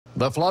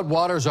The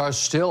floodwaters are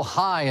still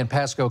high in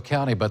Pasco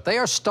County, but they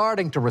are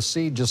starting to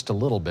recede just a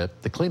little bit.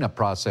 The cleanup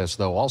process,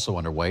 though, also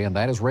underway, and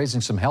that is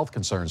raising some health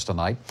concerns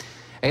tonight.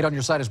 8 on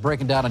Your Side is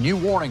breaking down a new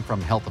warning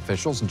from health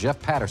officials, and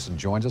Jeff Patterson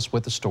joins us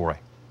with the story.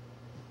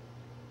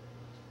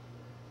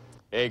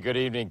 Hey, good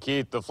evening,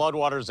 Keith. The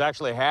floodwaters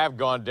actually have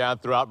gone down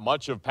throughout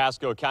much of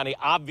Pasco County.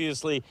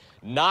 Obviously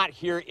not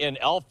here in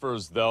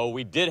Elfers, though.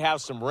 We did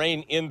have some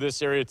rain in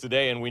this area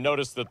today, and we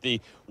noticed that the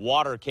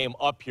water came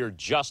up here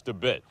just a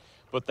bit.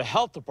 But the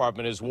health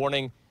department is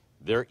warning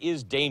there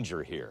is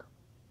danger here.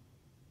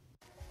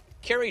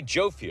 Carrie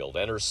Jofield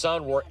and her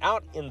son were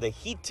out in the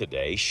heat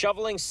today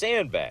shoveling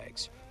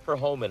sandbags. Her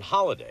home in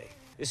Holiday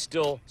is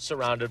still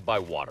surrounded by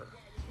water.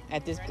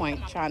 At this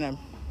point, trying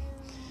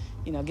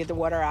to, get the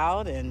water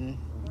out and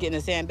getting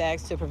the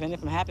sandbags to prevent it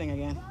from happening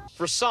again.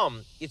 For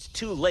some, it's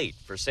too late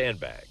for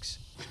sandbags.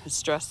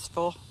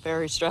 Stressful,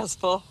 very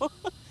stressful.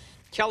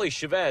 Kelly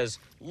Chavez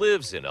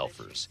lives in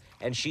Elfers,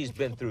 and she's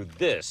been through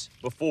this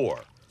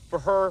before. For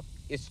her,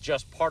 it's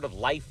just part of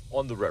life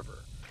on the river.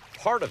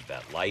 Part of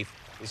that life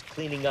is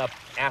cleaning up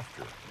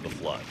after the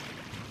flood.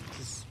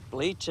 Just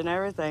bleach and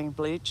everything,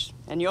 bleach.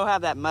 And you'll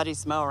have that muddy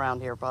smell around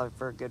here probably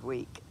for a good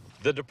week.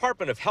 The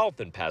Department of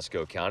Health in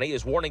Pasco County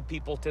is warning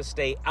people to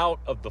stay out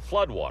of the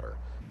floodwater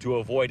to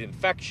avoid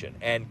infection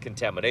and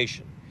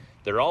contamination.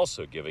 They're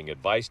also giving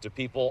advice to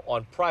people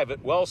on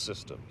private well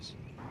systems.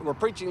 We're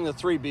preaching the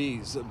 3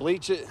 Bs: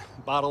 bleach it,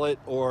 bottle it,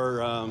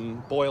 or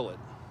boil it.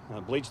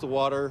 Bleach the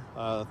water,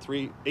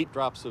 8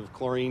 drops of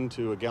chlorine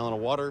to a gallon of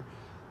water.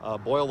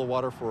 Boil the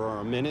water for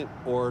a minute,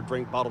 or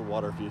drink bottled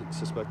water if you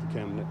suspect the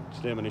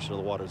contamination of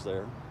the water is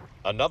there.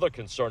 Another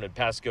concern in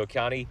Pasco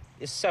County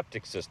is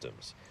septic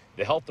systems.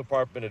 The health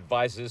department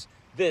advises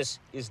this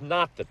is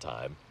not the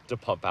time to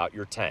pump out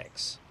your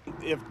tanks.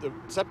 If the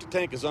septic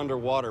tank is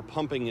underwater,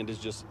 pumping it is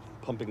just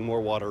pumping more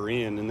water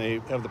in, and they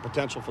have the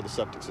potential for the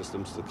septic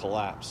systems to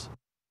collapse.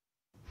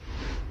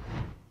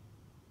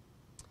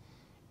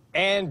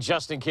 And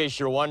just in case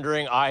you're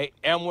wondering, I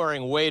am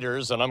wearing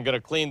waders, and I'm going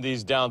to clean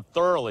these down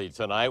thoroughly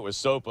tonight with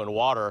soap and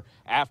water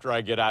after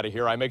I get out of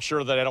here. I make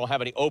sure that I don't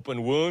have any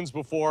open wounds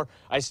before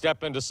I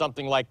step into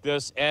something like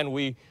this, and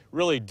we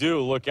really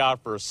do look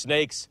out for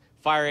snakes,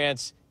 fire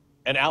ants,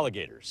 and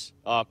alligators.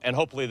 And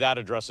hopefully that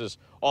addresses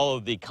all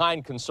of the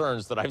kind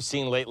concerns that I've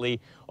seen lately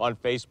on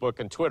Facebook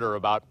and Twitter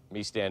about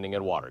me standing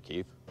in water,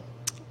 Keith.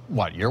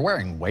 What, you're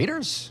wearing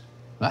waders?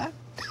 Huh?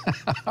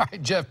 All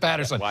right, Jeff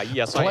Patterson. Why,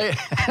 yes, I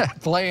am.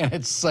 Playing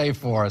it safe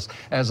for us.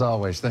 As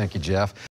always, thank you, Jeff.